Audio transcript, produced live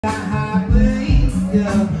Of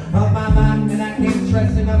my mind, and I keep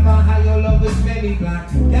stressing about how your love was made me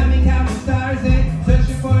blind. Got me counting stars and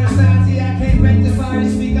searching for a sign. See, I can't rectify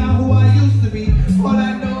and speak out who I used to be. All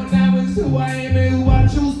I know now is who I am and who I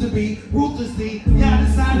choose to be. Ruthlessly, y'all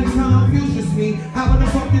decided to confuse me. How the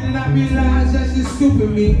fuck did I realize that's just stupid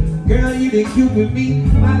me? Girl, you didn't cupid me.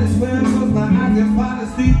 Might as well close my eyes and fall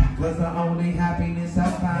asleep. Cause the only happiness I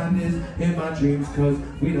find is in my dreams. Cause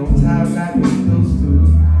we don't have like we used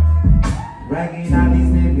to. Ragging out these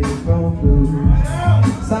niggas from blue.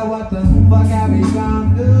 So what the fuck I be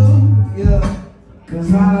gonna do? Yeah,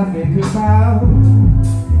 cause all I think about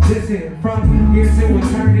listen, from here to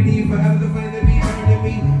eternity, forever the flame that be burning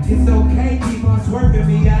me. It's okay, keep on swerving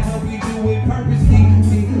me. I hope you do it purposely.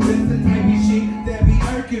 See, that's the type of shit that be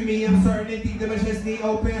irking me. I'm starting to think that I just need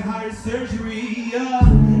open heart surgery. Yeah,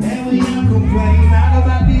 and we don't complain not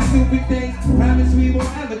about these stupid things. Promise we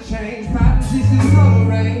won't ever change. Promise this is total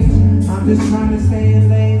range. I'm just trying to stay in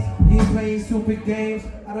lanes. You playing stupid games.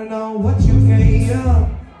 I don't know what you gain up.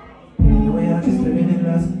 The way I'm just living in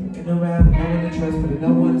lust, looking around, no one to trust. But I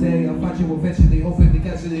know one day I'll find you eventually. Hopefully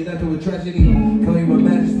catch you nothing with tragedy. Call you my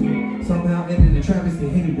majesty. Somehow ended the travesty.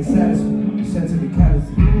 Hated the saddest one. You sent to me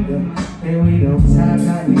callously. Yeah. And we don't have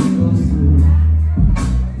like we supposed to.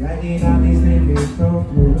 Writing all these niggas from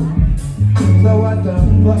blue. So what the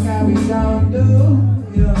fuck are we gonna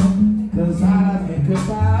do? Yeah. Cause all I think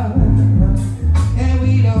about, and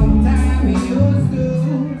we don't die, we used to.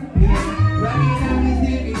 Yeah, running out these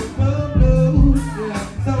niggas from blue. Yeah,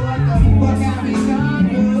 so what the fuck are we gonna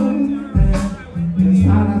do? Yeah, cause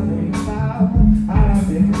all I think about, all I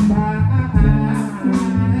think about.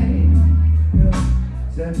 Yeah,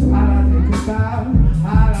 that's all I think about,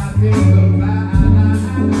 all I think about.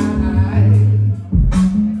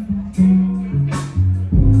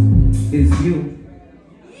 It's you.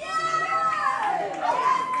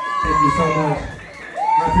 Thank you so much.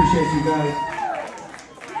 I appreciate you guys.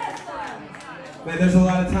 Man, there's a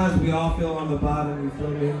lot of times we all feel on the bottom, you feel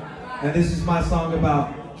me? And this is my song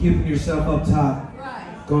about keeping yourself up top.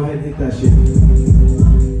 Go ahead and hit that shit.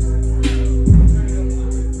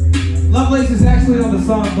 Lovelace is actually on the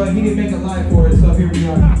song, but he didn't make a line for it, so here we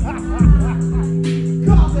are.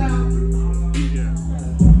 Calm down.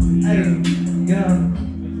 Hey, yeah.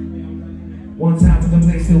 One time for the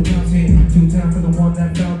place still bouncing, two times for the one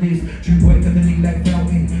that found this. Dream wake up the league like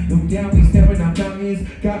fountain. Look down, we staring out mountains.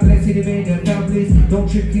 God bless it, man, that found this. Don't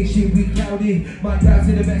trip, kick shit, we clouded. My guys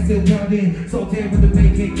in the back still grounded. So damn with the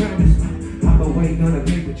vacant grounders. I'm awake on a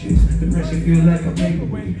paper chase. The pressure feel like a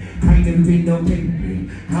paperweight. I ain't never been no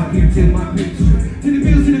paperweight. Out here till my picture. To the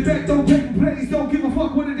bills in the back, don't take place. Don't give a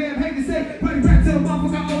fuck what a damn haters say. Running back to the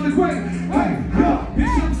motherfucker on the grave. Hey, yo,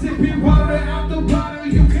 bitch, I'm sipping water out the bottle.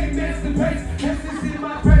 You can't mess the pace. Essence in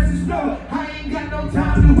my presence, no. I ain't got no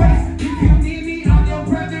time to waste. If you need me, I'm your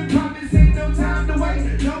brother. Promise ain't no time to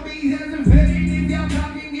wait. Don't be hesitating if y'all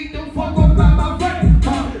talking. Get the fuck up out my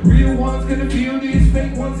face. Real ones gonna feel this.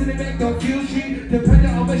 Fake ones in the back don't feel shit.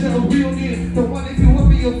 Depending on measure of realness. The one if you want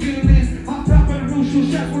me, you'll feel this. On top of the roof,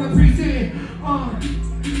 shoot shots when I freeze it. On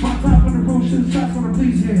top of the roof, shoot shots when I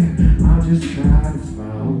please it. I'm just trying to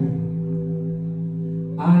smile.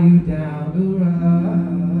 Are you down the road?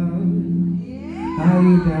 Are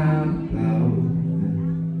you down low?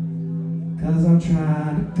 Cause I'm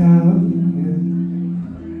trying to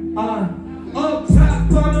go. Up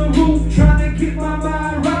top on the roof, trying to get my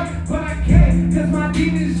mind right. But I can't, cause my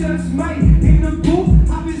demons just might. In the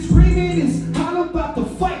booth, I've been screaming, it's all about the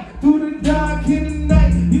fight. Through the dark in the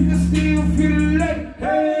night, you can still feel the light.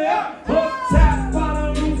 Hey, up top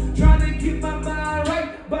on the roof, trying to get my mind right.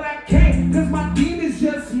 But I can't, cause my demons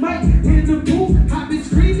just might. In the booth, I've been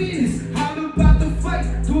screaming, it's all about the fight.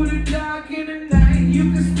 Through the dark in the night,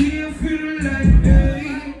 you can still feel the light.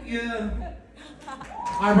 Hey, yeah.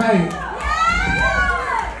 All right.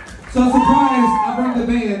 So surprise, I bring the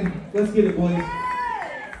band. Let's get it, boys.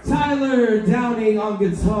 Tyler Downing on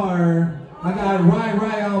guitar. I got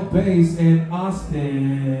Ryan on bass and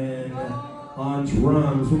Austin on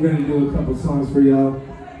drums. We're gonna do a couple songs for y'all.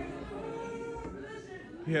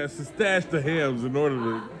 He has to stash the hams in order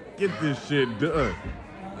to get this shit done.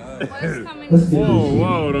 Let's get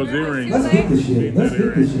whoa, those earrings. Let's get this shit. Let's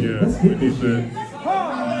get this shit. Yeah, Let's get this shit.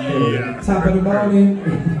 Yeah. Top of the morning.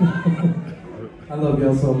 I love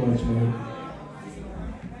y'all so much, man.